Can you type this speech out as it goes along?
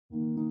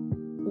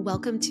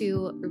Welcome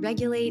to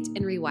Regulate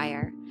and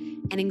Rewire,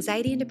 an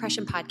anxiety and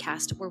depression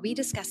podcast where we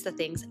discuss the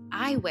things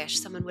I wish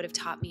someone would have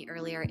taught me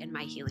earlier in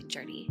my healing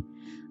journey.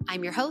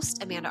 I'm your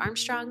host, Amanda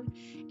Armstrong,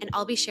 and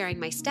I'll be sharing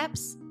my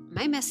steps,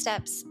 my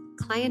missteps,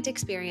 client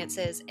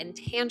experiences, and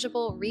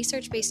tangible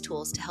research-based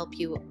tools to help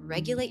you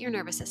regulate your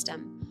nervous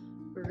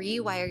system,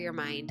 rewire your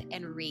mind,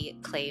 and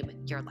reclaim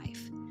your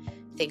life.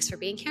 Thanks for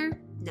being here.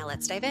 Now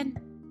let's dive in.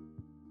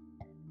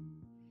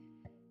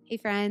 Hey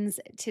friends,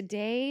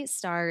 today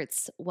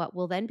starts what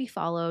will then be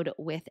followed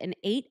with an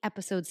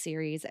 8-episode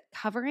series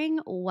covering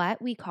what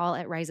we call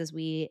at Rise As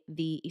We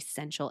the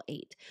Essential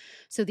 8.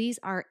 So these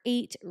are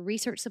 8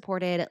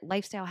 research-supported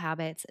lifestyle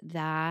habits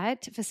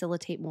that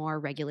facilitate more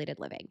regulated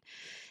living.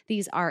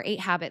 These are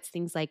 8 habits,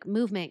 things like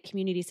movement,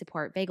 community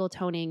support, vagal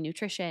toning,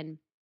 nutrition.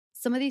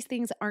 Some of these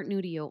things aren't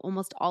new to you.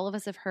 Almost all of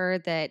us have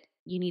heard that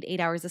you need 8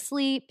 hours of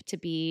sleep to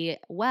be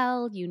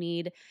well. You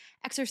need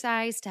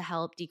exercise to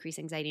help decrease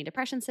anxiety and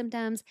depression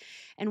symptoms.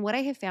 And what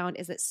I have found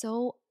is that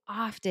so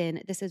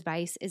often this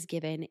advice is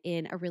given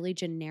in a really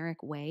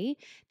generic way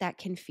that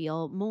can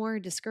feel more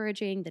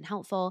discouraging than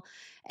helpful.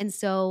 And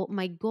so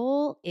my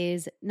goal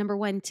is, number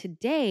one,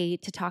 today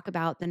to talk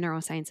about the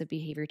neuroscience of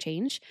behavior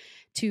change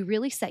to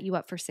really set you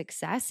up for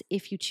success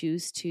if you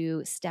choose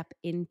to step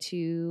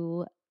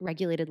into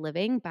regulated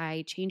living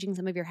by changing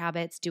some of your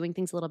habits, doing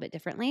things a little bit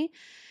differently.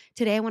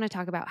 Today, I want to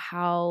talk about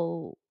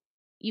how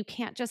you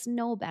can't just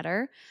know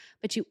better,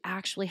 but you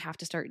actually have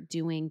to start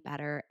doing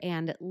better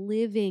and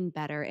living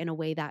better in a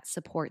way that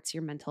supports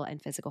your mental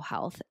and physical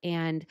health.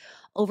 And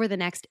over the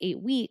next 8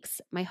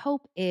 weeks, my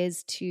hope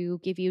is to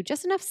give you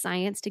just enough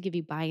science to give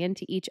you buy-in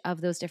to each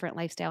of those different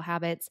lifestyle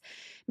habits,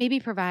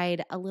 maybe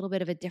provide a little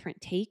bit of a different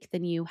take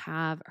than you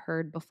have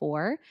heard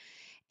before,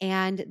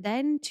 and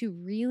then to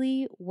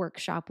really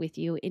workshop with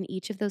you in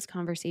each of those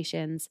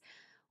conversations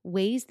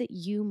ways that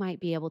you might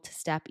be able to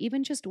step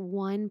even just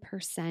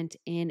 1%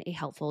 in a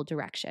helpful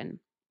direction.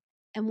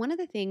 And one of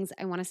the things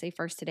I want to say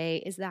first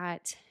today is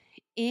that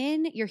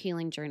in your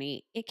healing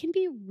journey, it can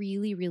be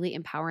really, really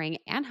empowering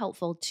and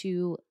helpful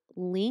to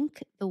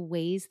link the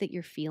ways that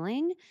you're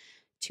feeling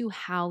to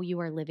how you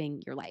are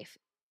living your life,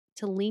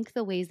 to link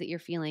the ways that you're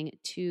feeling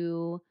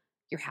to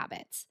your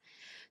habits.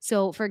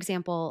 So, for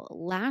example,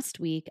 last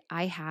week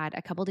I had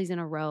a couple days in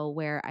a row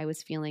where I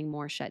was feeling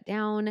more shut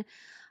down.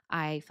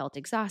 I felt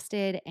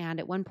exhausted. And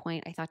at one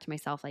point I thought to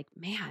myself, like,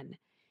 man,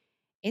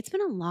 it's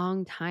been a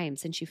long time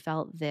since you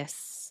felt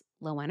this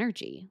low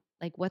energy.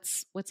 Like,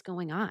 what's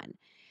going on?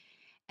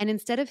 And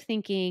instead of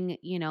thinking,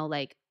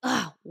 like,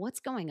 oh,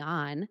 what's going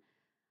on,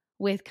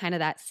 with kind of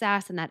that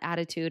sass and that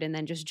attitude, and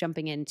then just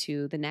jumping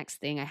into the next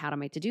thing I had on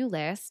my to-do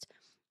list,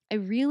 I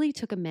really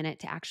took a minute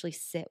to actually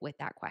sit with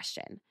that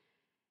question.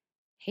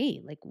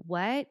 Hey, like,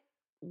 what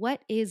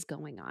is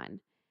going on?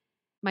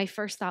 My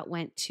first thought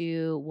went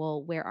to,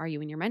 well, where are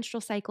you in your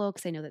menstrual cycle?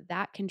 Because I know that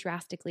that can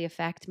drastically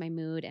affect my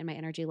mood and my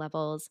energy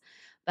levels.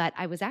 But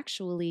I was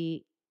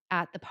actually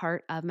at the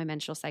part of my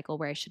menstrual cycle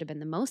where I should have been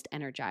the most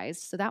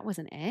energized. So that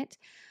wasn't it.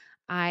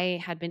 I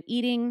had been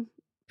eating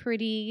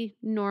pretty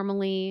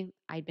normally.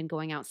 I'd been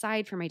going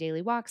outside for my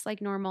daily walks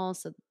like normal.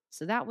 So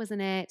that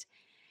wasn't it.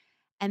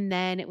 And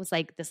then it was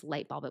like this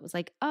light bulb. It was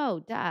like,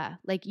 oh, duh.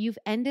 Like, you've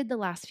ended the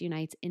last few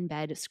nights in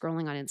bed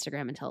scrolling on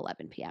Instagram until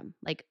 11 p.m.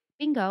 Like,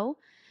 bingo.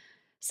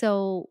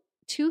 So,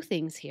 2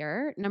 things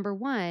here. Number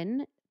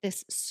 1,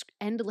 this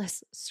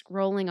endless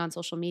scrolling on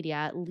social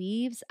media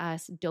leaves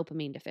us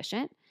dopamine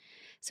deficient.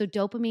 So,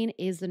 dopamine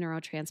is the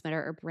neurotransmitter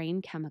or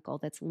brain chemical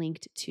that's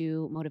linked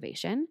to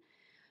motivation.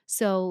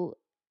 So,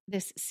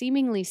 this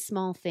seemingly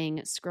small thing,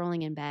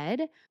 scrolling in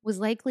bed, was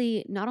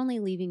likely not only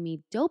leaving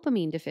me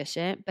dopamine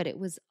deficient, but it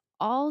was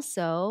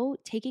also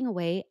taking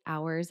away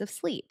hours of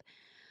sleep.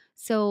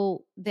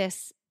 So,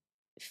 this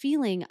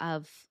feeling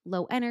of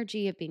low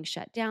energy, of being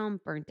shut down,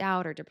 burnt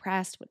out, or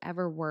depressed,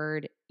 whatever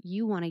word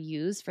you want to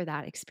use for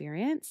that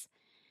experience.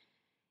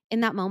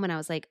 In that moment, I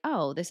was like,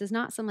 oh, this is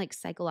not some like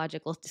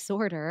psychological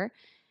disorder.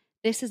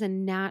 This is a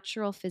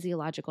natural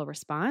physiological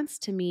response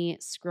to me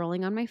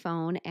scrolling on my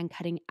phone and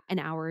cutting an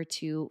hour or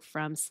 2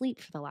 from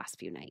sleep for the last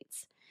few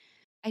nights.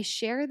 I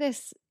share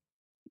this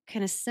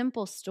kind of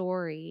simple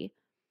story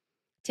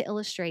to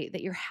illustrate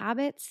that your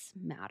habits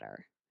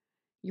matter.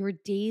 Your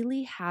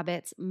daily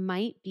habits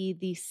might be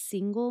the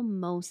single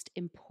most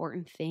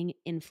important thing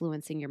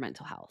influencing your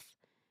mental health.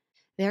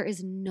 There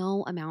is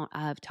no amount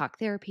of talk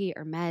therapy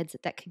or meds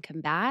that can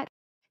combat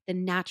the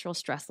natural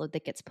stress load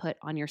that gets put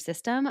on your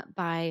system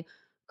by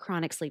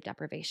chronic sleep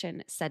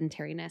deprivation,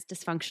 sedentariness,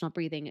 dysfunctional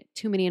breathing,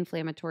 too many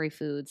inflammatory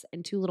foods,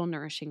 and too little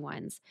nourishing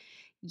ones.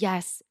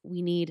 Yes,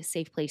 we need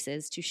safe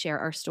places to share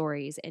our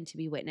stories and to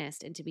be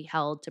witnessed and to be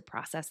held to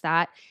process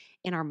that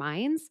in our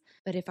minds.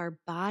 But if our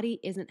body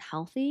isn't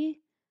healthy,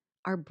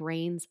 our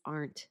brains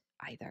aren't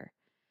either.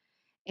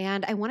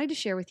 And I wanted to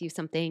share with you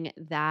something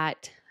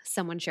that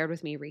someone shared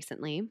with me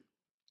recently.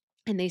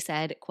 And they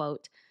said,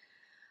 quote,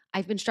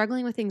 I've been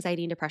struggling with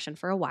anxiety and depression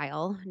for a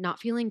while, not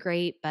feeling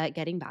great, but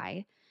getting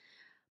by.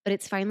 But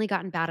it's finally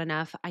gotten bad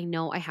enough. I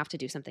know I have to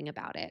do something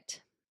about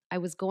it. I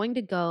was going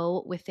to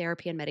go with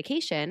therapy and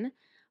medication,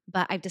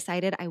 but I've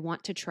decided I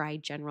want to try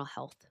general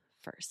health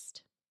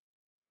first.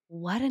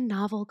 What a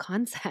novel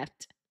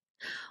concept.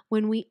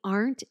 When we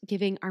aren't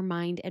giving our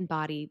mind and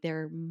body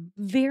their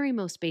very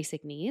most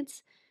basic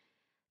needs,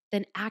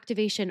 then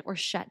activation or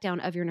shutdown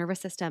of your nervous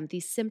system,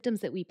 these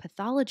symptoms that we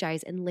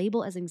pathologize and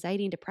label as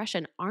anxiety and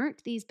depression,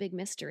 aren't these big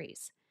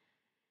mysteries.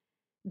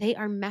 They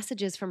are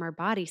messages from our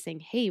body saying,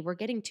 hey, we're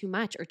getting too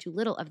much or too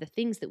little of the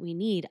things that we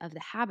need, of the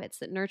habits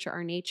that nurture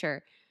our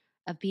nature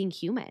of being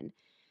human.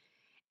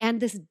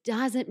 And this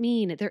doesn't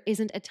mean there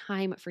isn't a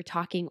time for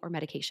talking or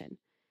medication.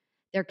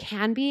 There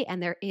can be,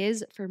 and there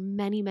is for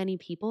many, many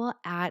people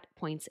at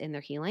points in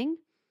their healing.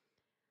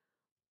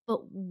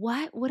 But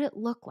what would it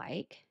look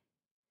like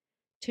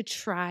to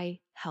try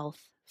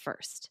health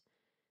first?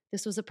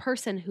 This was a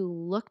person who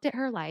looked at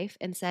her life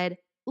and said,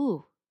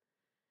 ooh,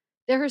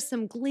 there are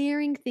some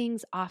glaring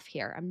things off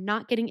here. I'm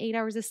not getting 8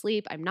 hours of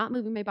sleep. I'm not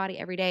moving my body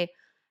every day.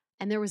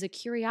 And there was a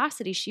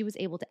curiosity she was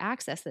able to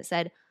access that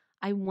said,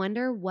 I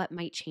wonder what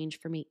might change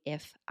for me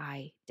if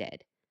I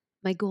did.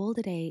 My goal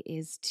today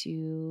is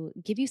to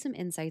give you some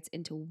insights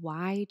into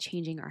why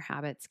changing our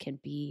habits can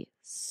be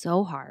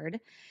so hard,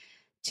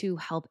 to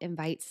help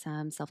invite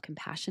some self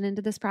compassion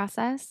into this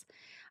process.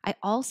 I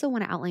also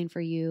want to outline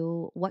for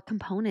you what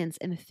components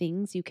and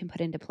things you can put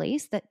into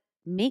place that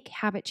make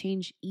habit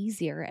change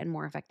easier and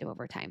more effective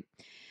over time.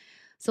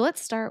 So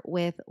let's start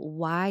with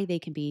why they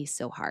can be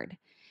so hard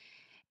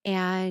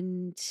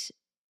and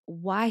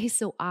why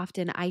so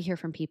often I hear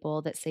from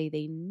people that say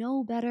they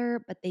know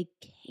better, but they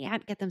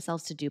can't get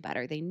themselves to do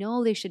better. They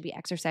know they should be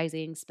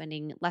exercising,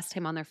 spending less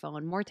time on their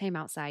phone, more time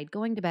outside,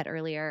 going to bed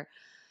earlier.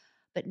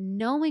 But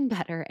knowing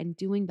better and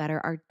doing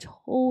better are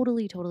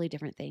totally, totally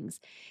different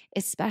things,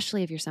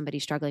 especially if you're somebody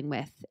struggling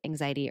with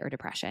anxiety or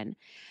depression.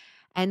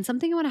 And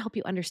something I want to help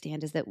you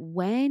understand is that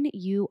when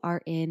you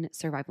are in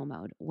survival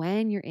mode,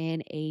 when you're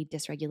in a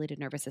dysregulated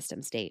nervous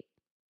system state,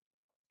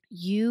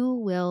 you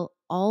will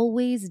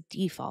always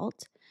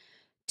default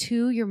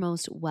to your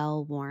most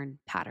well-worn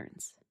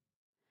patterns.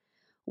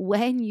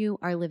 When you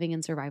are living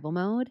in survival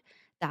mode,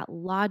 that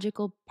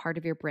logical part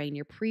of your brain,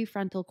 your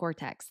prefrontal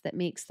cortex that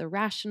makes the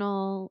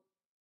rational,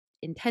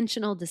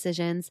 intentional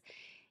decisions,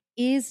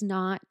 is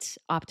not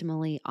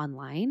optimally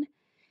online.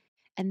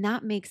 And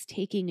that makes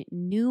taking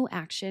new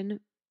action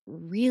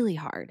really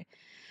hard.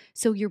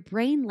 So your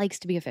brain likes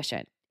to be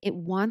efficient. It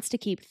wants to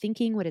keep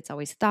thinking what it's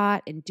always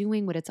thought and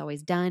doing what it's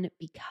always done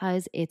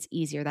because it's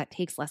easier. That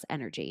takes less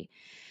energy.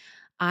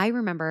 I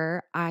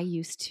remember I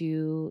used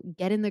to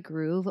get in the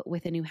groove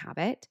with a new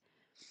habit.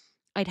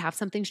 I'd have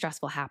something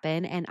stressful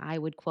happen and I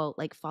would, quote,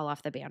 like fall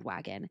off the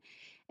bandwagon.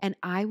 And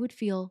I would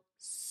feel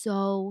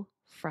so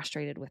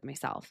frustrated with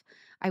myself.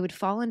 I would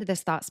fall into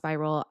this thought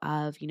spiral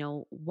of,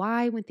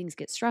 why, when things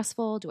get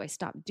stressful, do I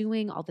stop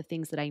doing all the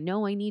things that I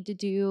know I need to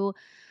do?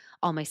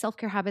 All my self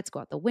care habits go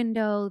out the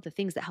window. The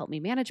things that help me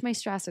manage my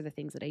stress are the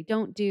things that I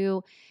don't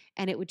do.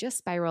 And it would just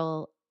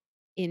spiral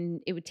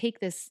it would take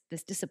this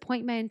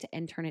disappointment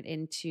and turn it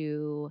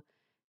into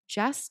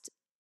just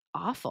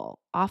awful,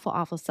 awful,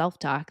 awful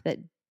self-talk that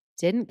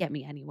didn't get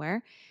me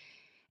anywhere.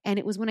 And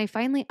it was when I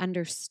finally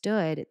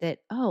understood that,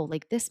 oh,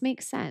 like this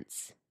makes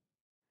sense.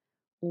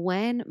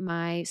 When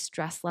my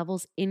stress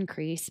levels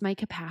increase, my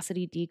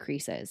capacity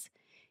decreases.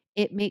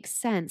 It makes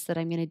sense that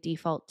I'm going to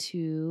default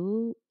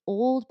to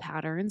old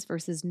patterns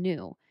versus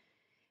new.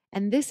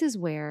 And this is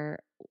where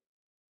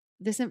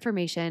this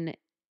information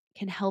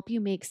can help you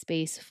make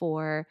space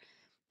for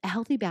a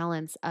healthy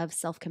balance of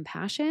self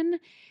compassion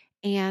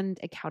and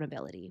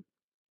accountability.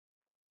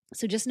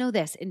 So just know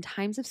this: in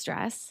times of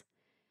stress,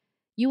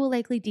 you will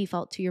likely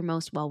default to your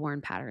most well worn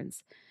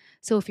patterns.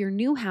 So if your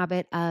new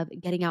habit of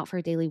getting out for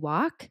a daily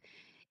walk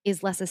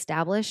is less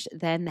established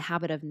than the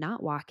habit of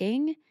not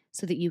walking,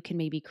 so that you can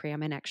maybe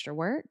cram in extra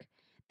work,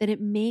 then it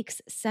makes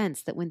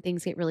sense that when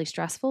things get really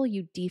stressful,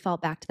 you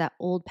default back to that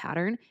old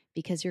pattern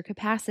because your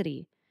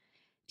capacity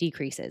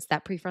decreases.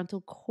 That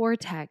prefrontal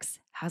cortex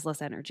has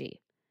less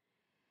energy.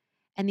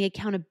 And the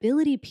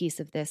accountability piece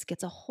of this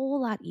gets a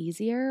whole lot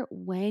easier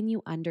when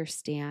you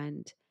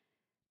understand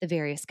the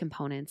various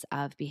components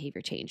of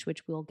behavior change,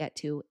 which we'll get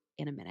to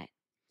in a minute.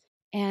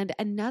 And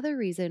another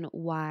reason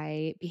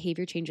why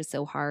behavior change is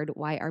so hard,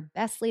 why our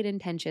best laid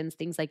intentions,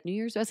 things like New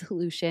Year's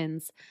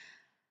resolutions,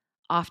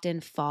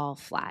 often fall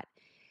flat.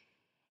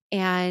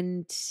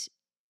 And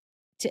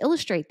to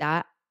illustrate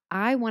that,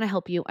 I want to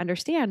help you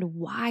understand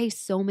why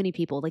so many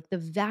people, like the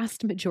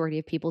vast majority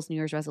of people's New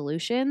Year's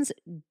resolutions,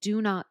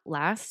 do not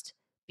last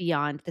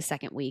beyond the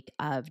second week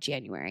of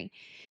January.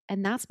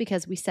 And that's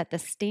because we set the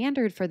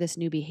standard for this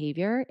new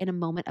behavior in a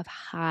moment of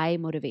high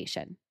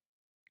motivation.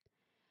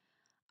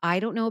 I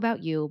don't know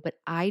about you, but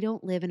I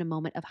don't live in a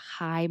moment of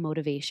high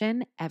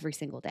motivation every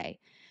single day.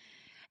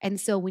 And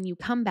so when you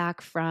come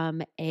back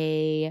from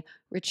a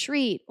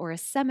retreat or a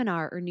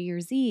seminar or New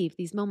Year's Eve,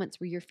 these moments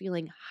where you're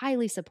feeling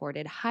highly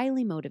supported,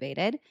 highly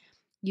motivated,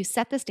 you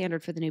set the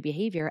standard for the new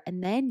behavior,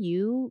 and then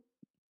you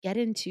get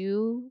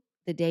into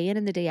the day in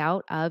and the day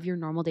out of your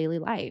normal daily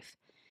life.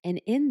 And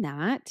in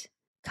that,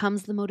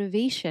 comes the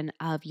motivation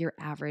of your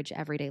average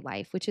everyday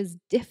life, which is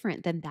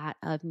different than that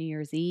of New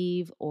Year's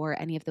Eve or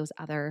any of those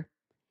other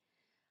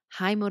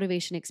high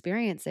motivation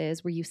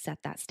experiences where you set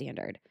that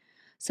standard.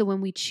 So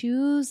when we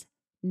choose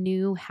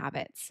new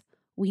habits,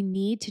 we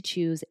need to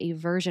choose a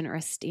version or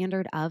a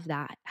standard of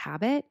that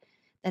habit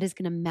that is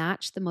going to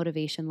match the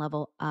motivation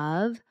level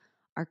of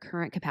our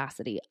current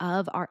capacity,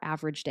 of our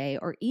average day,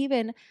 or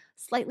even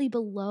slightly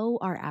below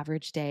our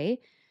average day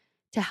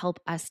to help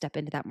us step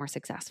into that more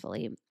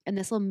successfully. And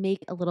this will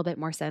make a little bit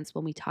more sense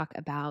when we talk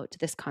about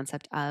this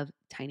concept of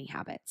tiny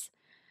habits.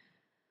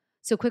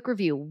 So, quick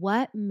review: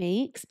 what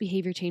makes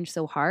behavior change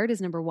so hard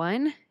is number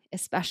one,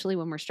 especially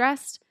when we're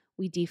stressed,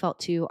 we default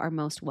to our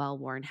most well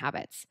worn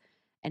habits.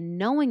 And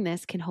knowing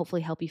this can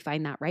hopefully help you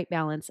find that right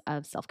balance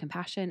of self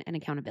compassion and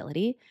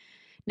accountability.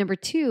 Number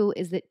two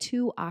is that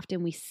too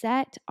often we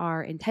set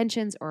our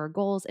intentions or our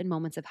goals in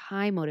moments of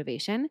high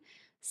motivation,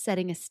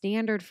 setting a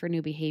standard for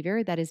new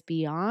behavior that is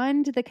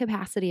beyond the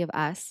capacity of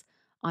us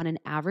on an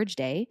average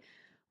day,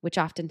 which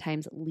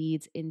oftentimes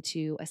leads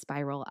into a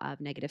spiral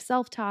of negative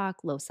self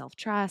talk, low self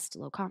trust,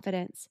 low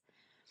confidence.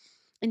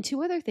 And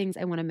two other things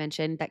I want to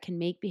mention that can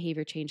make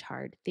behavior change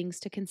hard, things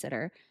to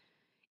consider,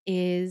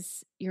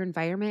 is your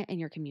environment and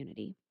your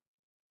community.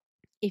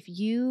 If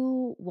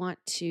you want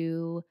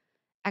to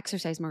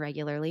exercise more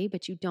regularly,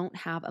 but you don't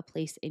have a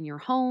place in your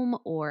home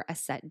or a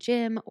set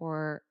gym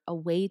or a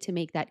way to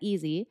make that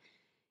easy,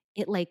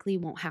 it likely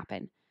won't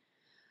happen.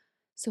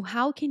 So,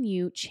 how can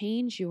you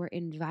change your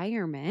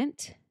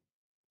environment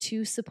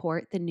to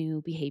support the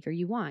new behavior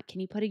you want? Can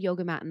you put a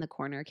yoga mat in the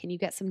corner? Can you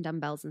get some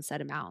dumbbells and set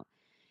them out?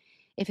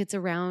 If it's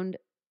around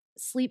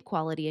sleep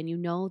quality and you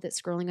know that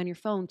scrolling on your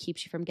phone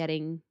keeps you from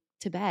getting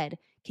to bed,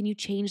 can you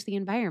change the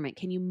environment?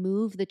 Can you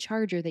move the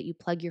charger that you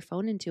plug your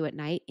phone into at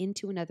night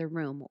into another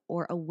room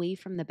or away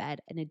from the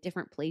bed in a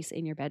different place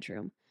in your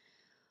bedroom?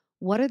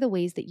 What are the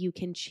ways that you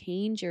can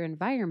change your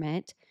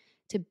environment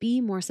to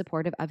be more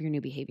supportive of your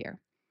new behavior?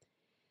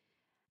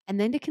 And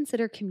then to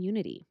consider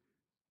community.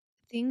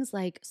 Things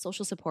like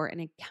social support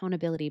and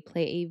accountability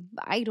play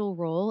a vital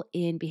role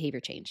in behavior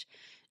change.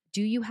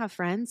 Do you have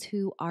friends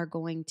who are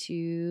going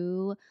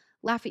to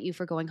laugh at you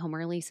for going home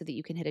early so that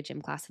you can hit a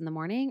gym class in the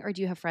morning? Or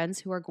do you have friends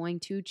who are going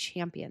to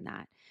champion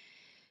that?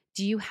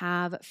 Do you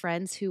have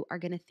friends who are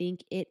going to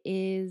think it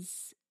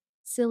is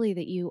silly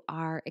that you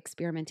are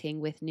experimenting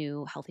with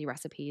new healthy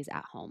recipes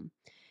at home?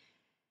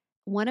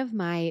 One of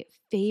my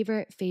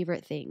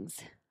favorite things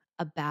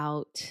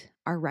about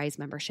our Rise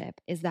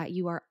membership is that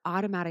you are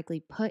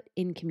automatically put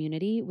in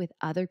community with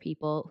other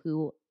people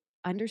who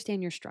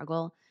understand your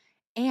struggle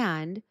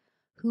and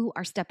who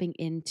are stepping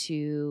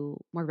into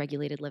more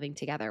regulated living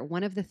together.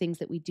 One of the things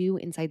that we do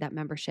inside that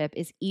membership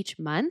is each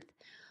month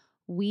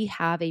we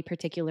have a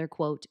particular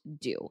quote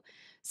do.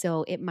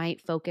 So it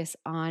might focus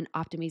on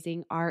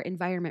optimizing our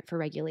environment for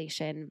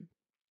regulation.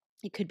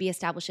 It could be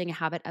establishing a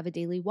habit of a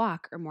daily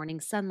walk or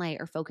morning sunlight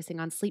or focusing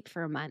on sleep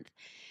for a month.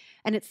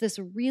 And it's this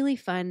really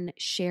fun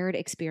shared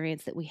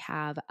experience that we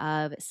have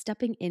of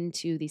stepping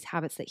into these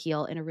habits that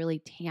heal in a really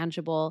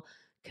tangible,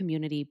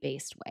 community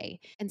based way.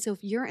 And so,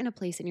 if you're in a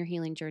place in your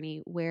healing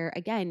journey where,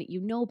 again,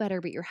 you know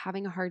better, but you're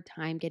having a hard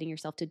time getting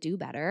yourself to do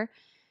better,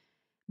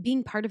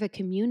 being part of a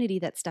community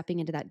that's stepping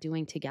into that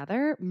doing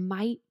together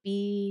might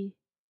be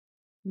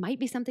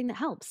something that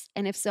helps.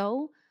 And if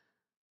so,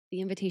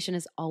 the invitation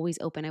is always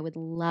open. I would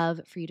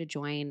love for you to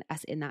join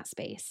us in that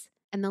space.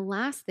 And the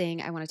last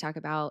thing I want to talk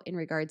about in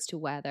regards to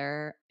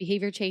whether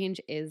behavior change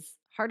is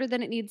harder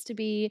than it needs to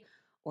be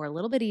or a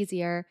little bit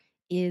easier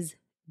is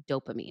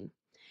dopamine.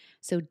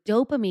 So,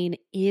 dopamine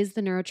is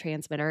the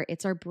neurotransmitter,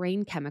 it's our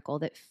brain chemical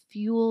that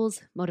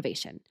fuels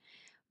motivation.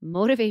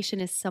 Motivation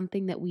is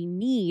something that we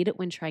need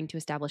when trying to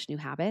establish new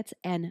habits.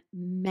 And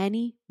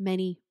many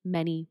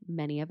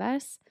of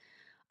us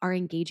are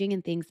engaging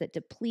in things that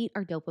deplete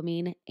our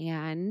dopamine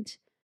and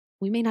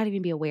we may not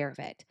even be aware of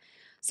it.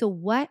 So,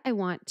 what I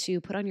want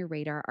to put on your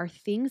radar are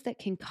things that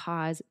can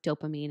cause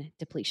dopamine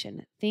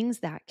depletion, things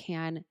that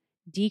can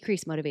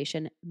decrease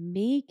motivation,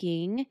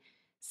 making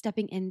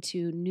stepping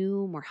into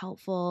new, more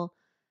helpful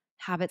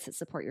habits that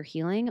support your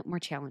healing more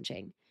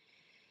challenging.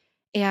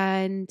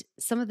 And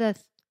some of the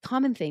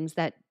common things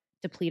that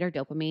deplete our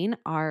dopamine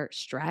are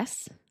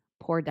stress,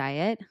 poor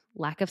diet,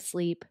 lack of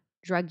sleep,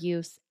 drug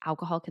use,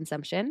 alcohol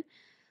consumption,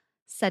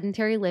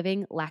 sedentary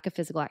living, lack of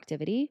physical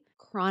activity,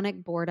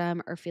 chronic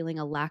boredom or feeling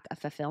a lack of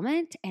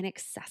fulfillment, and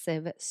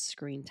excessive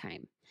screen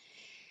time.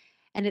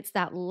 And it's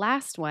that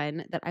last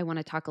one that I want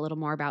to talk a little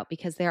more about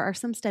because there are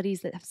some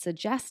studies that have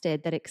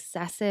suggested that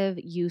excessive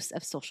use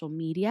of social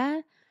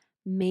media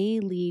may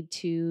lead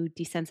to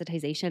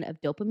desensitization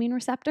of dopamine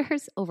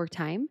receptors over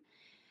time.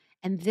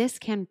 And this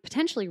can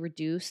potentially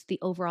reduce the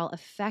overall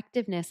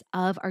effectiveness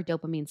of our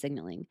dopamine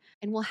signaling.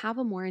 And we'll have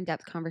a more in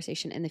depth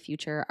conversation in the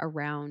future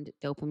around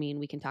dopamine.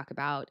 We can talk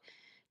about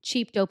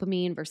cheap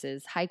dopamine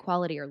versus high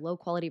quality or low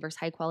quality versus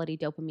high quality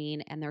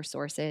dopamine and their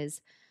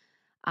sources.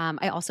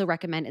 I also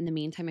recommend, in the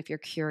meantime, if you're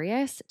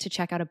curious, to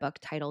check out a book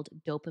titled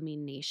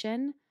Dopamine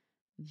Nation.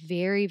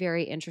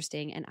 Very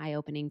interesting and eye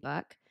opening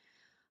book.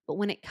 But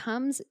when it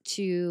comes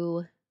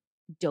to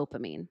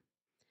dopamine,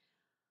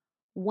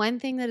 one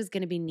thing that is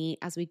going to be neat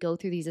as we go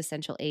through these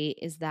essential eight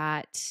is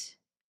that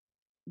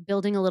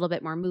building a little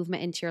bit more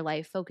movement into your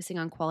life, focusing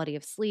on quality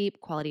of sleep,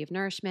 quality of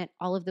nourishment,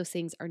 all of those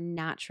things are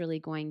naturally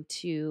going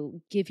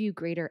to give you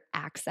greater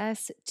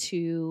access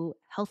to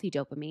healthy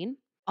dopamine.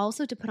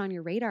 Also, to put on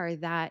your radar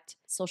that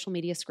social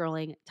media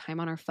scrolling, time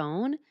on our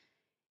phone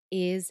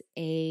is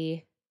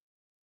a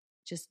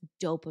just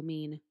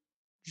dopamine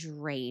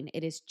drain.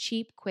 It is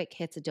cheap, quick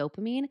hits of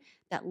dopamine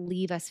that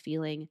leave us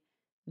feeling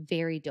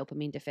very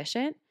dopamine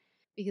deficient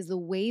because the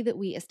way that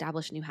we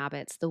establish new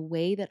habits, the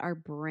way that our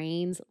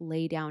brains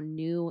lay down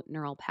new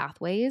neural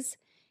pathways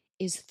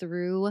is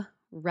through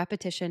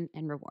repetition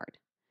and reward.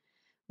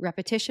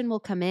 Repetition will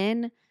come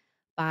in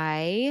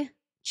by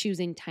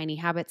choosing tiny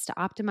habits to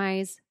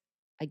optimize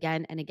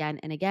again and again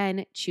and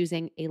again,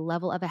 choosing a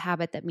level of a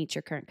habit that meets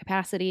your current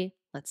capacity.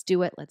 Let's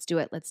do it, let's do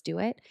it, let's do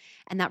it.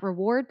 And that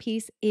reward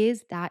piece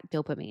is that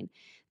dopamine.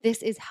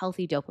 This is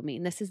healthy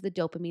dopamine. This is the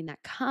dopamine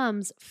that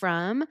comes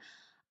from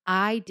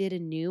I did a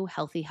new,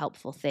 healthy,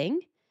 helpful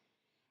thing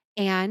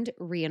and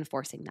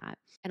reinforcing that.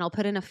 And I'll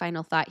put in a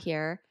final thought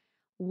here.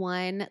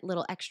 One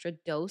little extra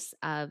dose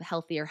of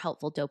healthy or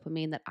helpful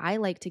dopamine that I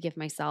like to give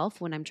myself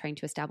when I'm trying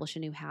to establish a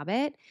new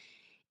habit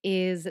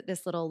is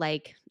this little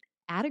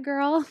atta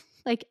girl,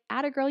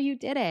 atta girl, you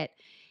did it.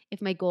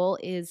 If my goal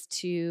is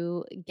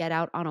to get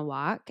out on a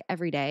walk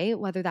every day,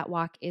 whether that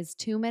walk is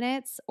 2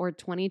 minutes or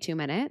 22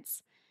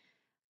 minutes,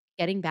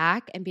 getting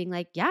back and being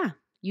like, yeah,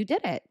 you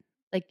did it.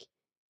 Like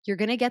you're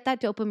going to get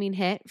that dopamine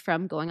hit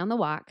from going on the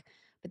walk,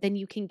 but then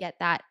you can get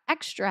that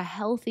extra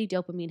healthy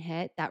dopamine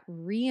hit that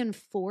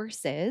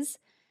reinforces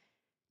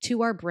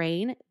to our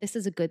brain, this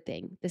is a good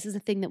thing. This is a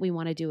thing that we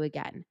want to do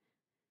again.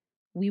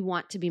 We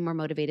want to be more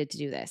motivated to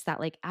do this.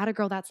 That atta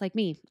girl, that's like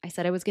me. I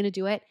said I was going to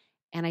do it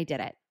and I did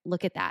it.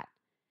 Look at that.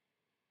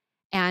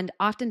 And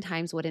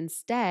oftentimes what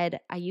instead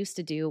I used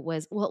to do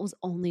was, well, it was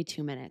only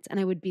 2 minutes and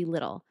I would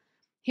belittle.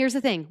 Here's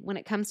the thing. When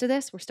it comes to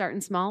this, we're starting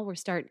small. We're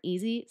starting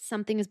easy.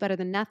 Something is better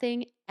than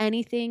nothing.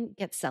 Anything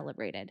gets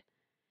celebrated.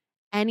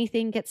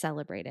 Anything gets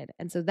celebrated.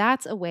 And so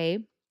that's a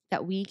way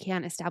that we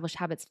can establish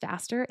habits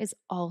faster is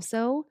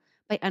also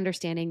by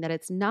understanding that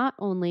it's not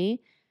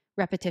only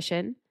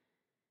repetition,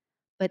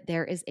 but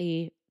there is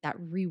that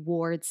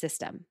reward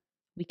system.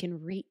 We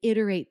can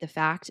reiterate the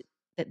fact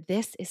that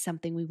this is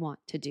something we want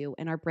to do.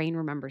 And our brain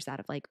remembers that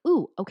of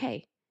ooh,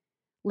 okay,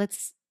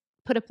 let's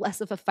put up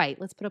less of a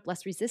fight. Let's put up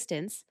less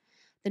resistance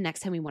the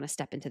next time we want to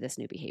step into this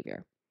new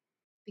behavior.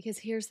 Because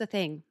here's the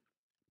thing,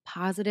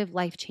 positive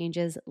life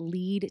changes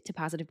lead to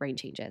positive brain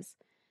changes.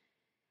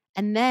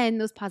 And then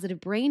those positive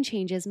brain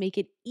changes make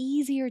it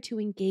easier to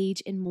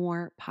engage in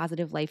more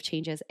positive life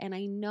changes. And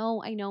I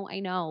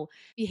know,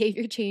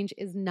 behavior change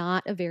is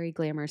not a very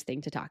glamorous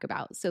thing to talk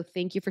about. So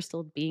thank you for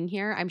still being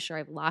here. I'm sure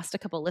I've lost a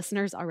couple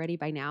listeners already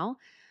by now,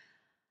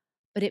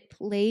 but it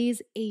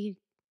plays a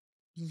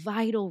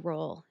vital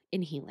role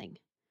in healing.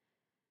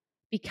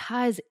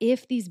 Because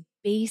if these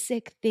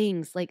basic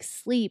things like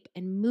sleep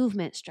and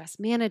movement, stress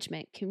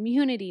management,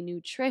 community,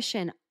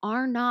 nutrition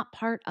are not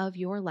part of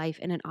your life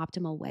in an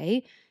optimal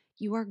way,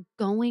 you are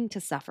going to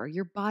suffer.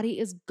 Your body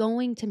is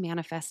going to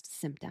manifest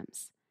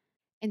symptoms.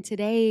 And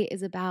today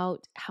is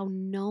about how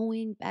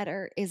knowing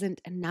better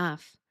isn't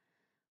enough.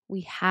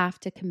 We have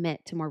to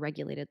commit to more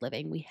regulated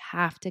living. We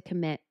have to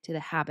commit to the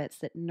habits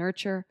that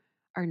nurture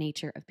our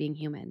nature of being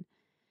human.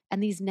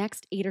 And these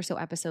next 8 or so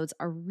episodes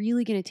are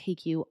really going to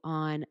take you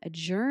on a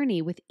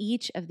journey with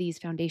each of these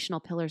foundational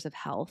pillars of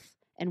health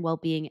and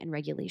well-being and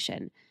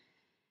regulation,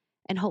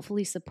 and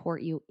hopefully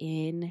support you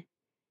in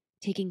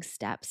taking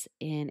steps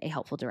in a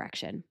helpful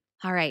direction.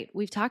 All right,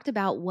 we've talked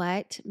about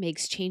what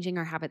makes changing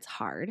our habits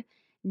hard.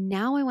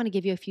 Now I want to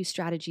give you a few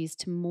strategies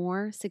to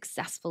more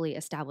successfully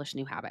establish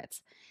new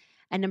habits.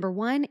 And number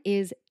 1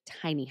 is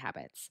tiny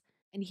habits.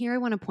 And here I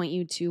want to point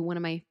you to one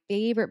of my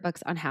favorite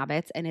books on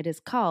habits, and it is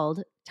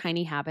called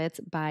Tiny Habits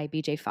by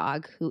BJ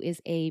Fogg, who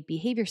is a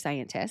behavior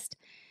scientist.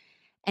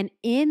 And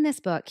in this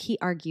book, he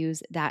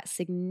argues that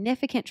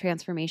significant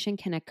transformation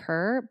can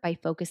occur by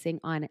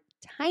focusing on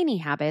tiny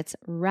habits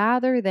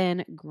rather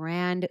than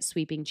grand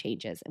sweeping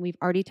changes. And we've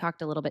already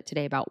talked a little bit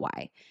today about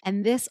why.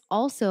 And this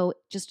also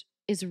just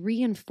is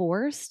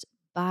reinforced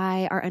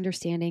by our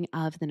understanding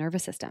of the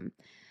nervous system,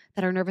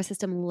 that our nervous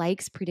system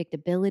likes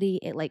predictability,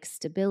 it likes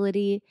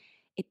stability.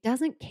 It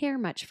doesn't care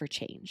much for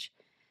change.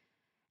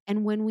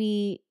 And when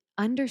we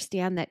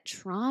understand that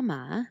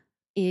trauma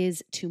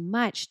is too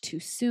much, too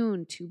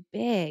soon, too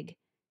big,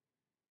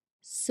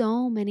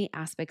 so many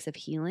aspects of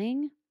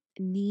healing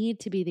need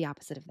to be the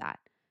opposite of that.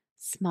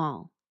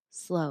 Small,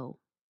 slow,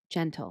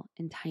 gentle,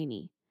 and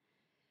tiny.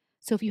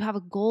 So if you have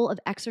a goal of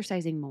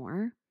exercising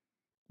more,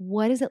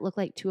 what does it look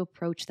like to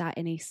approach that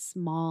in a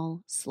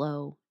small,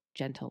 slow,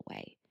 gentle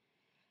way?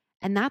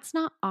 And that's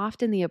not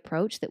often the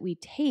approach that we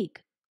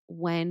take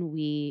when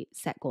we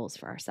set goals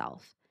for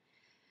ourselves.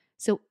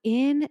 So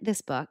in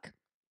this book,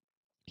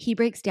 he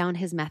breaks down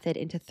his method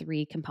into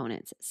 3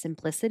 components: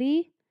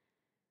 simplicity,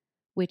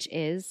 which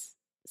is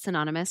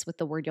synonymous with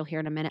the word you'll hear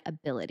in a minute,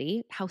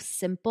 ability. How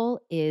simple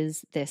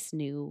is this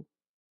new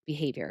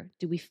behavior?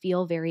 Do we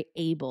feel very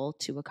able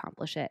to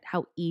accomplish it?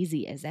 How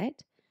easy is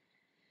it?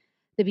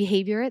 The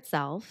behavior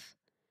itself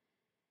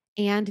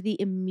and the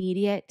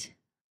immediate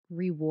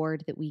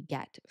reward that we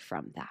get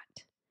from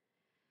that.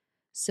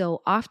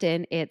 So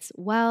often it's,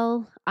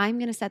 well, I'm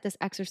going to set this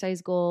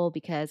exercise goal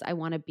because I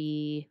want to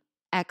be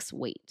X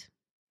weight.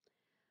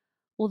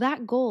 Well,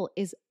 that goal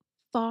is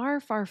far,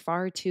 far,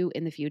 far too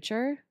in the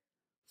future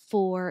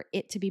for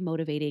it to be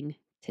motivating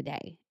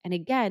today. And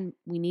again,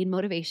 we need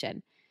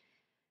motivation.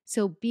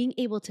 So being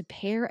able to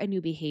pair a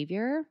new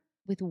behavior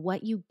with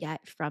what you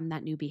get from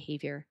that new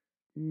behavior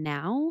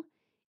now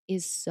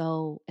is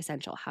so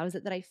essential. How is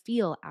it that I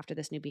feel after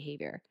this new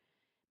behavior?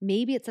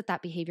 Maybe it's that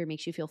that behavior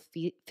makes you feel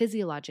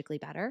physiologically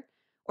better,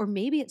 or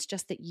maybe it's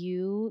just that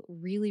you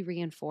really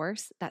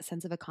reinforce that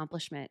sense of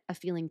accomplishment, of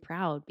feeling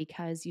proud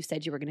because you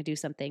said you were going to do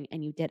something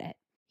and you did it.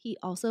 He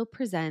also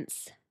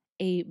presents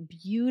a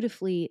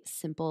beautifully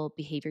simple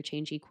behavior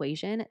change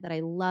equation that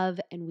I love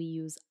and we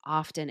use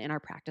often in our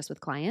practice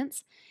with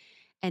clients.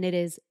 And it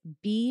is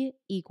B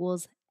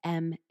equals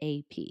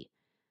MAP.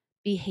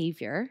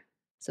 Behavior,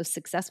 so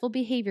successful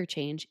behavior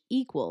change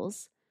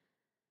equals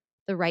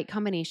the right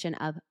combination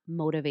of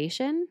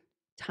motivation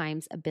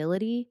times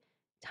ability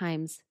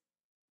times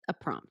a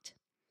prompt.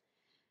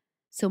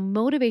 So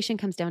motivation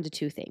comes down to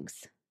two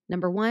things.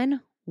 Number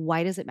one,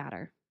 why does it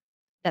matter?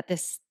 That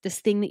this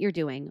thing that you're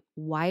doing,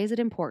 why is it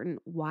important?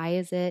 Why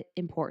is it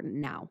important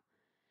now?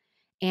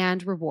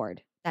 And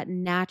reward, that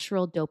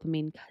natural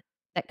dopamine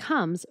that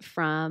comes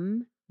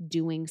from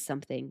doing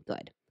something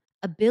good.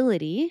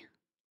 Ability,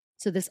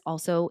 so this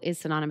also is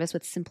synonymous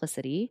with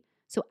simplicity.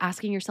 So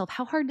asking yourself,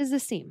 how hard does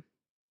this seem?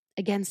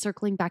 Again,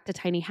 circling back to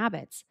tiny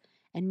habits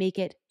and make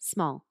it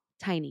small,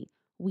 tiny.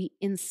 We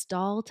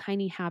install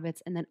tiny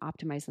habits and then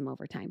optimize them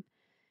over time.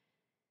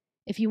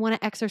 If you want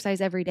to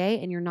exercise every day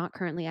and you're not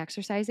currently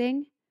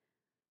exercising,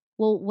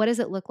 well, what does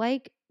it look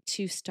like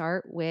to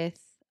start with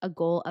a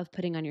goal of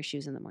putting on your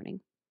shoes in the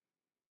morning?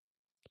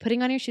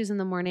 Putting on your shoes in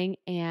the morning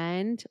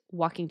and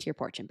walking to your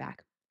porch and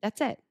back. That's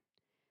it.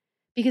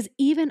 Because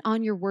even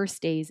on your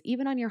worst days,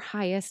 even on your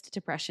highest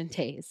depression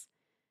days,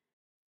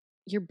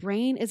 your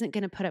brain isn't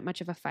going to put up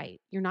much of a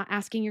fight. You're not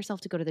asking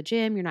yourself to go to the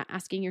gym. You're not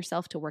asking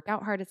yourself to work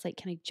out hard. It's like,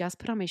 can I just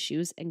put on my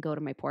shoes and go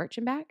to my porch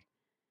and back?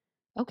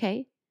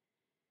 Okay.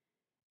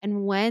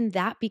 And when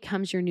that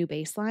becomes your new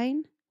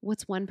baseline,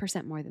 what's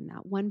 1% more than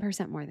that?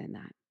 1% more than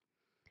that.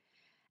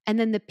 And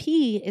then the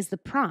P is the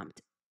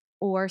prompt,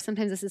 or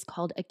sometimes this is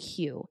called a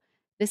cue.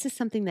 This is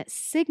something that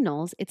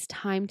signals it's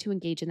time to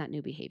engage in that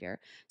new behavior.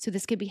 So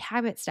this could be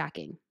habit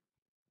stacking.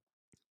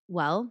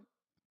 Well,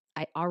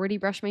 I already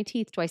brush my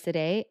teeth twice a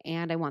day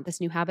and I want this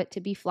new habit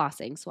to be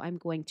flossing. So I'm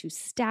going to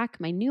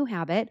stack my new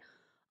habit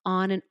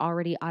on an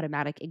already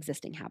automatic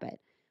existing habit.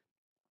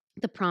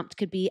 The prompt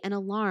could be an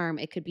alarm,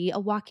 it could be a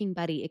walking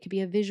buddy, it could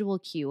be a visual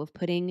cue of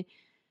putting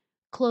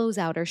clothes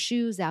out or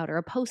shoes out or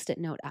a post-it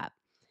note up.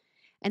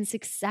 And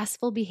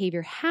successful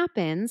behavior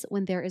happens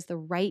when there is the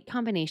right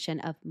combination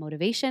of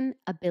motivation,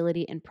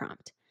 ability, and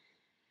prompt.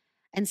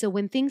 And so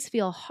when things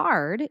feel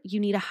hard, you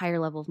need a higher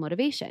level of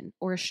motivation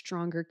or a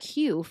stronger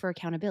cue for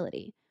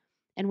accountability.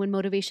 And when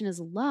motivation is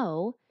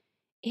low,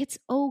 it's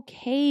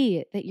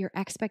okay that your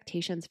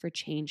expectations for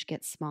change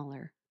get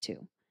smaller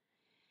too.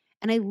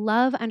 And I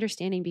love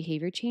understanding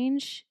behavior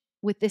change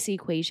with this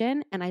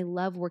equation, and I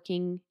love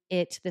working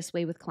it this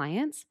way with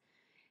clients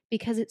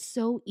because it's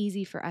so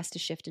easy for us to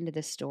shift into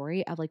this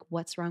story of like,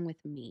 what's wrong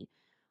with me?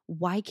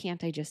 Why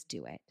can't I just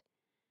do it?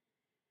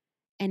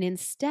 And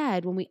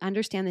instead, when we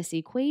understand this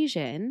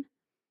equation,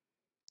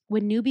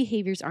 when new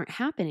behaviors aren't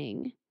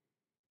happening,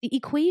 the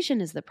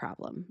equation is the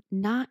problem,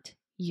 not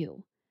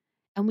you.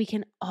 And we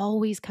can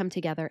always come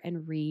together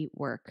and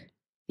rework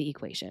the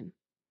equation.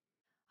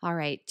 All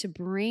right, to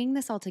bring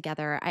this all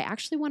together, I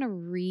actually want to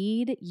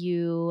read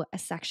you a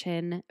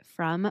section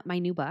from my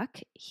new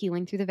book,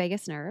 Healing Through the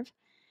Vagus Nerve,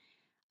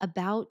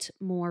 about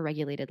more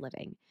regulated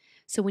living.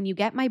 So when you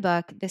get my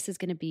book, this is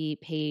going to be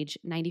page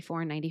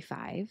 94 and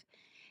 95.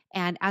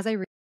 And as I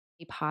read,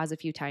 I pause a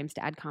few times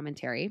to add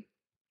commentary,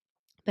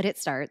 but it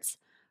starts,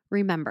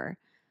 remember,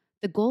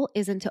 the goal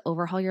isn't to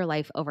overhaul your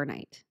life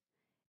overnight.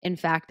 In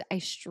fact, I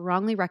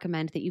strongly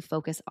recommend that you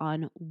focus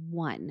on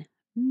one,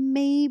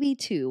 maybe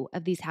two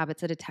of these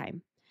habits at a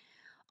time.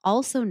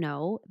 Also,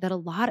 know that a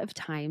lot of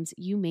times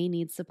you may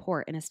need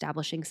support in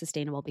establishing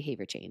sustainable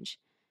behavior change.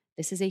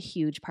 This is a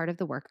huge part of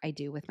the work I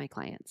do with my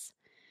clients.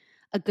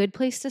 A good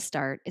place to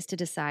start is to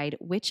decide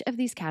which of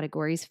these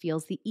categories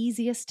feels the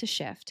easiest to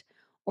shift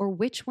or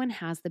which one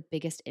has the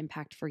biggest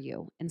impact for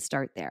you, and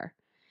start there.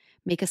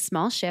 Make a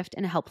small shift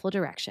in a helpful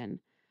direction.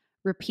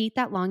 Repeat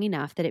that long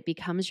enough that it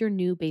becomes your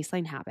new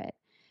baseline habit,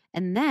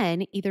 and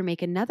then either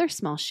make another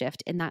small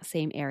shift in that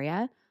same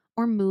area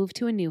or move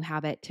to a new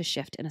habit to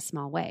shift in a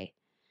small way.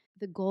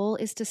 The goal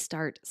is to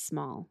start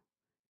small,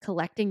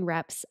 collecting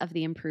reps of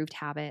the improved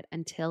habit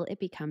until it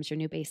becomes your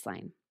new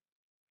baseline.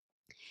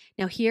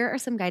 Now, here are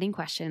some guiding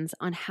questions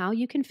on how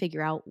you can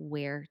figure out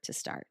where to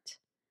start.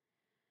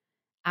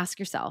 Ask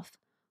yourself,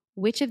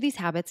 which of these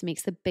habits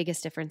makes the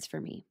biggest difference for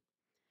me?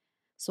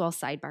 So I'll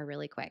sidebar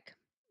really quick.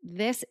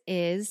 This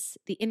is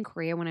the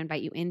inquiry I want to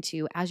invite you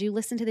into as you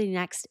listen to the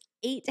next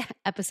 8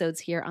 episodes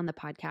here on the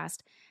podcast,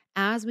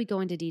 as we go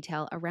into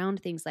detail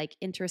around things like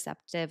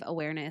interoceptive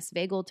awareness,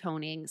 vagal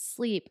toning,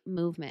 sleep,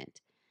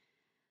 movement.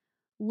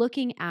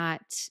 Looking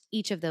at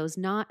each of those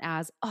not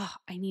as, oh,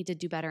 I need to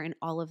do better in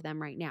all of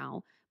them right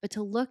now, but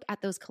to look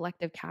at those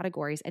collective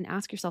categories and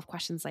ask yourself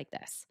questions like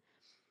this.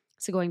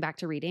 So going back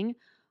to reading,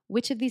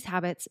 which of these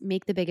habits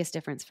make the biggest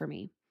difference for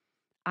me?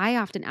 I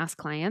often ask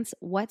clients,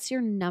 what's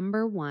your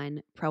number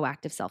one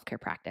proactive self-care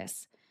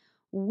practice?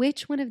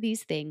 Which one of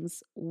these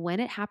things, when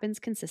it happens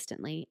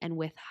consistently and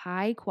with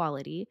high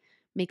quality,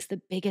 makes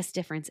the biggest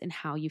difference in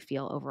how you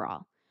feel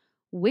overall?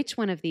 Which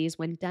one of these,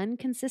 when done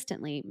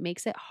consistently,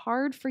 makes it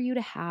hard for you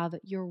to have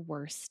your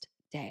worst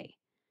day?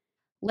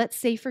 Let's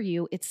say for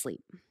you, it's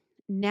sleep.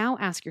 Now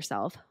ask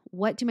yourself,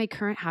 what do my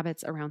current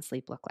habits around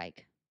sleep look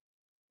like?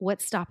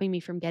 What's stopping me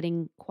from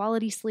getting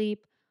quality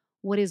sleep?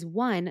 What is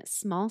one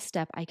small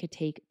step I could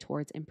take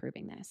towards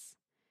improving this?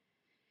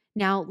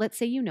 Now, let's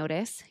say you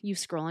notice you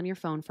scroll on your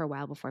phone for a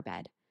while before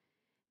bed.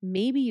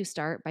 Maybe you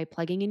start by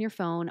plugging in your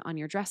phone on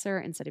your dresser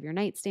instead of your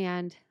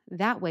nightstand.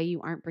 That way,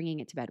 you aren't bringing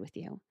it to bed with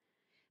you.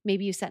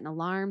 Maybe you set an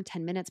alarm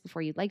 10 minutes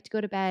before you'd like to go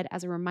to bed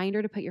as a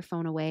reminder to put your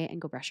phone away and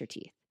go brush your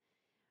teeth.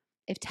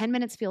 If 10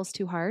 minutes feels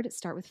too hard,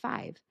 start with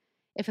 5.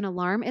 If an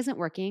alarm isn't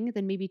working,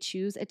 then maybe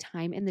choose a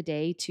time in the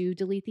day to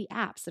delete the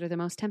apps that are the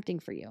most tempting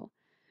for you.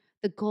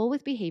 The goal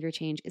with behavior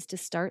change is to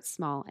start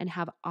small and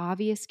have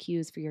obvious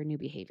cues for your new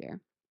behavior.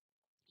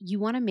 You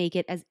want to make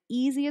it as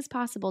easy as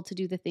possible to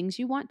do the things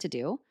you want to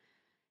do,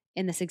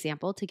 in this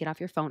example, to get off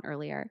your phone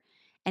earlier,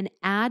 and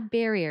add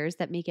barriers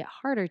that make it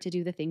harder to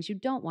do the things you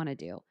don't want to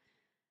do.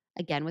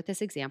 Again, with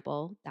this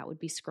example, that would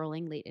be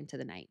scrolling late into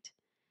the night.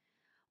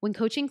 When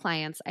coaching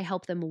clients, I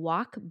help them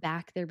walk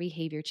back their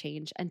behavior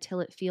change until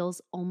it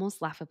feels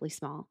almost laughably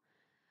small.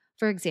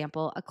 For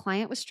example, a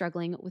client was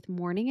struggling with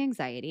morning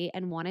anxiety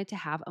and wanted to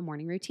have a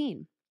morning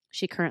routine.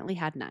 She currently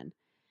had none.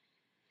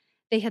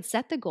 They had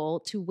set the goal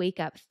to wake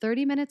up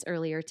 30 minutes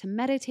earlier to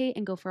meditate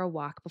and go for a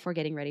walk before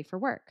getting ready for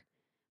work.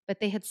 But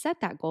they had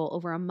set that goal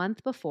over a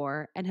month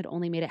before and had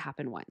only made it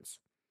happen once.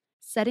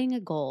 Setting a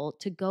goal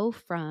to go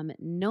from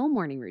no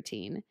morning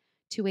routine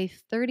to a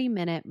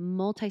 30-minute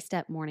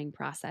multi-step morning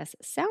process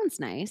sounds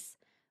nice,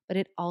 but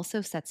it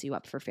also sets you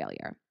up for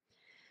failure.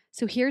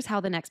 So here's how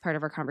the next part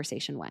of our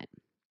conversation went.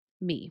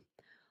 Me.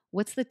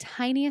 What's the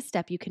tiniest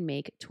step you can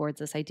make towards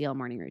this ideal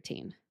morning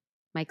routine?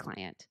 My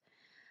client.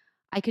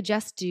 I could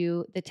just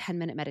do the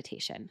 10-minute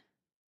meditation.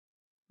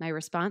 My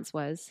response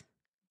was,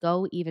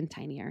 go even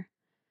tinier.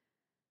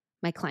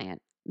 My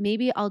client.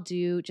 Maybe I'll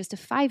do just a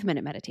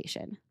 5-minute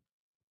meditation.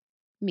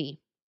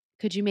 Me.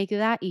 Could you make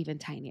that even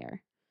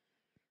tinier?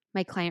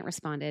 My client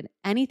responded,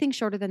 anything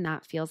shorter than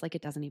that feels like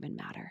it doesn't even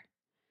matter.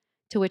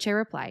 To which I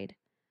replied,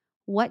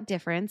 what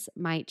difference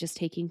might just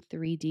taking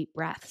 3 deep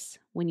breaths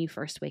when you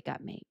first wake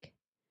up make?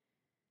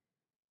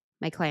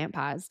 My client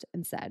paused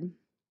and said,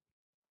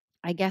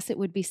 I guess it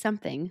would be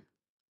something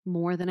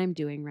more than I'm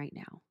doing right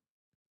now.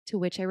 To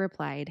which I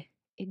replied,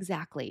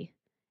 exactly.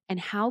 And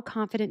how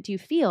confident do you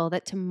feel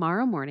that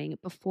tomorrow morning,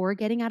 before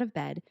getting out of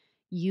bed,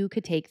 you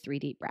could take 3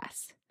 deep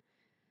breaths?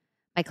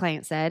 My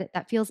client said,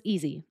 that feels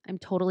easy. I'm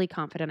totally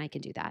confident I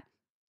can do that.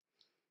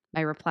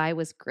 My reply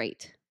was,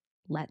 great.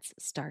 Let's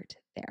start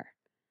there.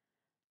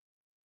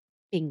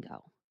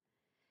 Bingo.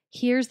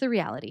 Here's the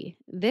reality.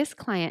 This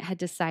client had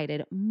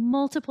decided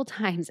multiple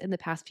times in the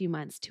past few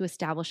months to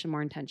establish a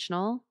more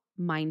intentional,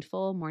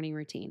 mindful morning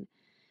routine.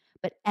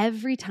 But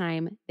every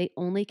time they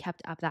only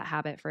kept up that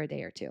habit for a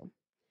day or two.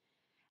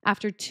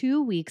 After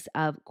 2 weeks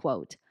of,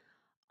 quote,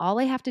 all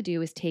I have to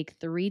do is take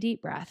 3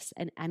 deep breaths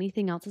and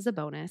anything else is a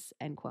bonus,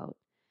 end quote,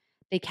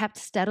 they kept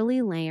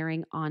steadily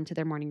layering onto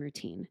their morning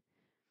routine.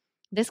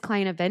 This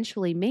client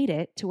eventually made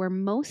it to where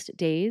most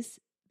days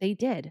they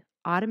did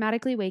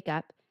automatically wake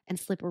up and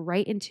slip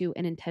right into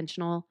an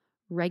intentional,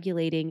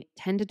 regulating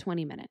 10 to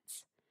 20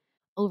 minutes.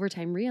 Over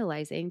time,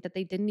 realizing that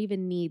they didn't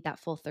even need that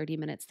full 30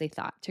 minutes they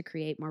thought to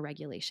create more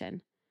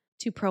regulation.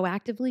 To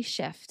proactively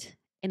shift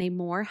in a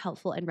more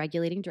helpful and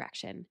regulating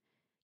direction,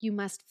 you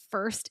must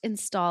first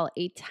install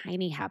a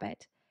tiny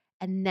habit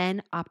and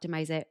then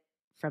optimize it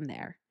from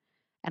there.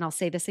 And I'll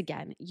say this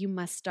again, you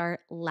must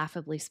start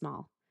laughably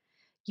small.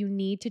 You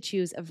need to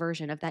choose a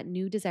version of that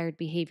new desired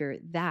behavior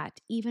that,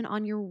 even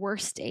on your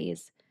worst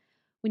days,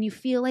 when you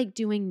feel like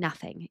doing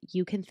nothing,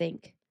 you can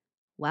think,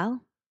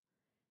 well,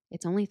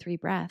 it's only 3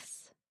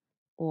 breaths.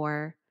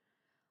 Or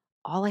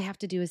all I have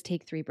to do is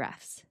take 3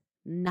 breaths.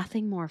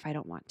 Nothing more if I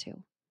don't want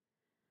to.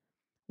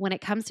 When it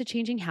comes to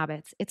changing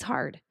habits, it's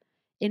hard.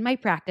 In my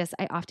practice,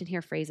 I often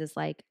hear phrases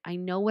like, I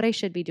know what I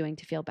should be doing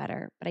to feel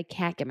better, but I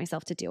can't get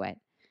myself to do it.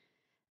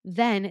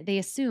 Then they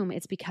assume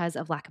it's because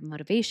of lack of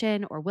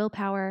motivation or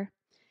willpower.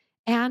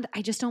 And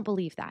I just don't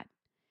believe that.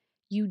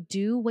 You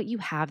do what you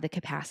have the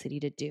capacity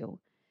to do.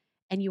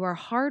 And you are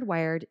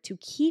hardwired to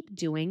keep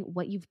doing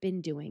what you've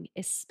been doing,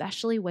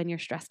 especially when you're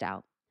stressed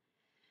out.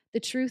 The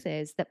truth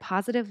is that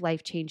positive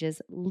life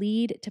changes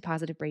lead to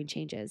positive brain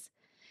changes,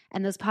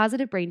 and those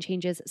positive brain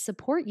changes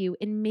support you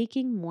in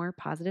making more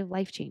positive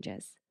life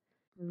changes.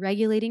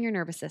 Regulating your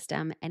nervous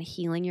system and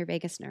healing your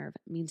vagus nerve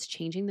means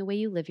changing the way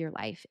you live your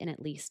life in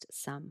at least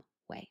some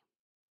way.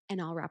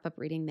 And I'll wrap up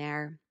reading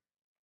there.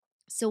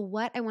 So,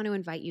 what I want to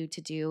invite you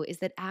to do is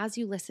that as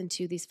you listen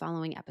to these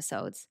following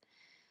episodes,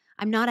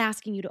 I'm not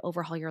asking you to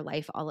overhaul your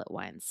life all at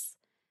once.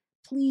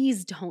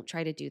 Please don't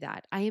try to do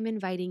that. I am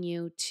inviting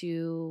you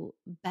to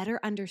better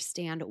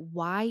understand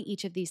why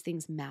each of these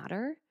things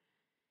matter.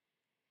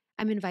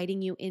 I'm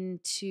inviting you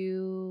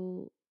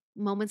into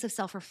moments of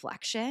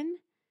self-reflection,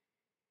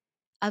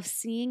 of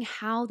seeing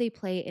how they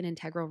play an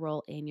integral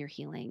role in your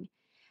healing,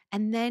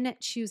 and then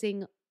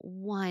choosing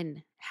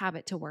one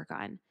habit to work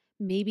on.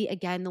 Maybe,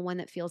 again, the one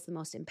that feels the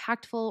most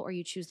impactful, or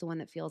you choose the one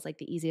that feels like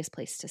the easiest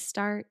place to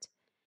start.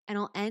 And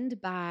I'll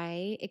end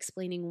by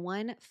explaining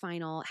one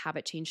final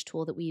habit change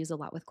tool that we use a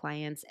lot with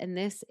clients. And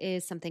this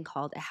is something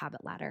called a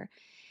habit ladder.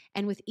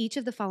 And with each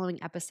of the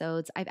following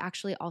episodes, I've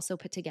actually also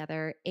put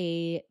together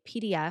a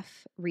PDF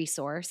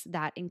resource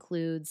that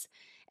includes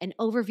an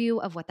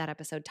overview of what that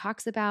episode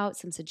talks about,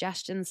 some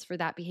suggestions for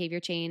that behavior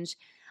change,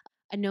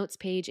 a notes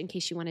page in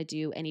case you want to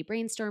do any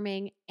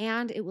brainstorming,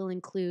 and it will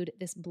include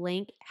this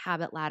blank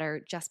habit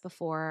ladder just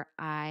before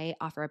I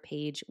offer a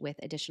page with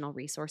additional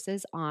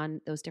resources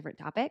on those different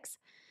topics.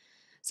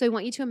 So I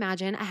want you to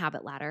imagine a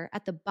habit ladder.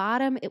 At the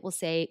bottom, it will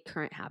say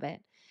current habit,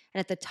 and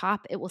at the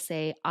top, it will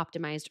say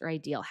optimized or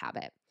ideal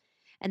habit.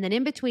 And then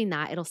in between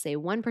that, it'll say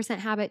 1%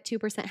 habit,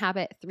 2%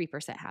 habit,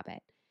 3%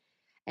 habit.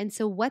 And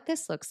so what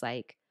this looks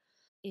like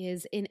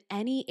is in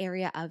any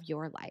area of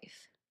your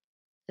life,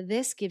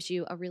 this gives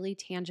you a really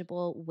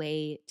tangible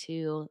way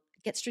to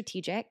get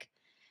strategic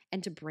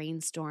and to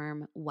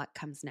brainstorm what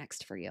comes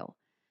next for you.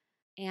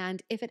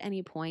 And if at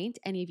any point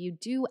any of you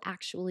do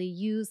actually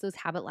use those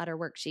habit ladder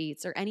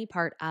worksheets or any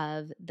part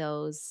of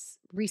those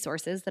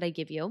resources that I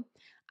give you,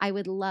 I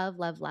would love,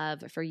 love,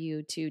 love for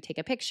you to take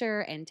a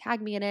picture and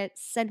tag me in it,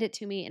 send it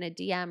to me in a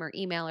DM or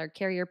email or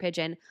carrier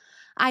pigeon.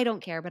 I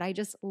don't care, but I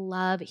just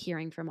love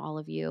hearing from all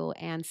of you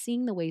and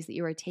seeing the ways that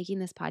you are taking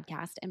this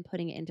podcast and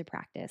putting it into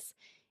practice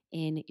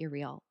in your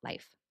real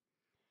life.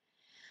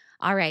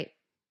 All right.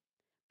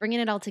 Bringing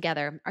it all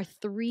together, our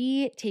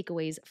 3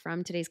 takeaways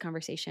from today's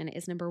conversation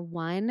is number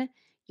 1,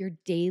 your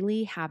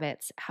daily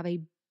habits have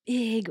a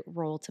big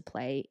role to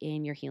play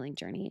in your healing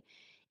journey.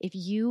 If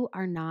you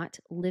are not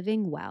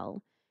living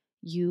well,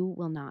 you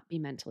will not be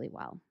mentally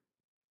well.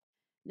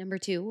 Number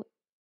 2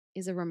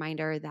 is a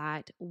reminder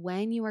that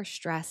when you are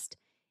stressed,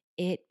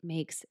 it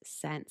makes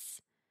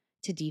sense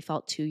to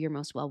default to your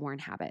most well-worn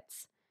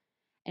habits.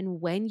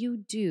 And when you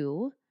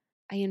do,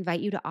 I invite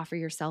you to offer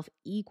yourself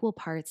equal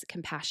parts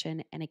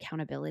compassion and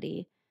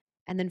accountability,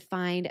 and then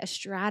find a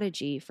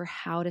strategy for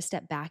how to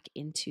step back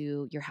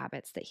into your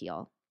habits that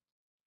heal.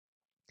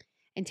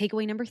 And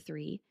takeaway number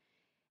 3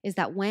 is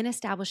that when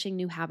establishing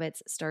new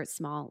habits, start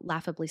small,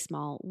 laughably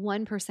small,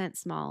 1%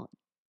 small.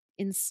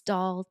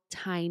 Install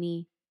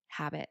tiny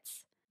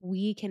habits.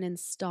 We can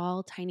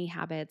install tiny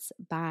habits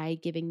by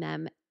giving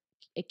them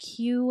a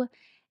cue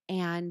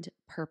and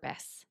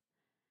purpose.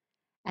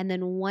 And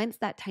then once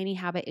that tiny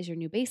habit is your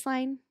new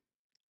baseline,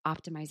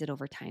 optimize it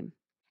over time.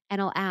 And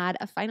I'll add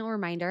a final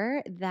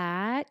reminder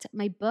that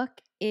my book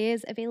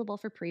is available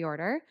for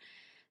pre-order.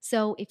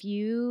 So if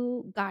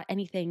you got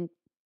anything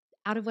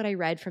out of what I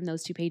read from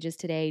those 2 pages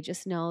today,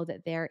 just know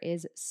that there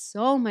is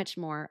so much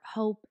more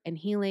hope and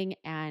healing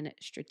and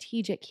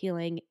strategic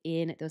healing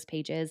in those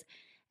pages.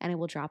 And I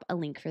will drop a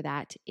link for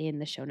that in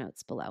the show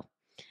notes below.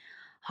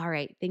 All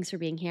right. Thanks for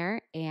being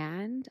here,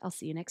 and I'll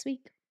see you next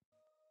week.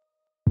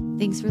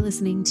 Thanks for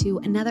listening to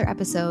another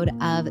episode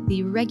of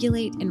the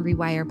Regulate and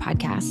Rewire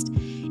podcast.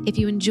 If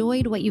you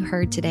enjoyed what you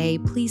heard today,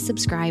 please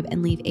subscribe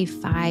and leave a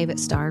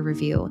 5-star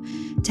review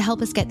to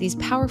help us get these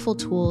powerful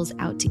tools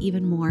out to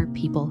even more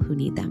people who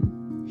need them.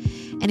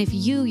 And if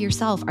you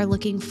yourself are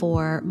looking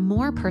for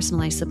more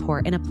personalized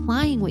support in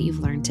applying what you've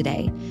learned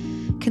today,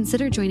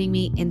 consider joining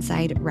me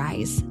inside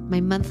Rise,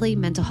 my monthly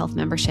mental health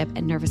membership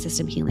and nervous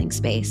system healing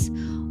space,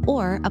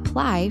 or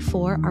apply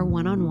for our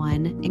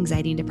one-on-one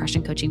anxiety and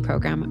depression coaching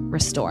program,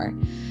 Restore.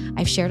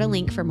 I've shared a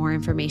link for more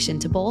information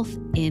to both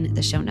in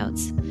the show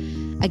notes.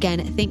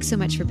 Again, thanks so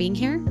much for being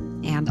here,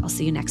 and I'll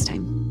see you next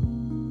time.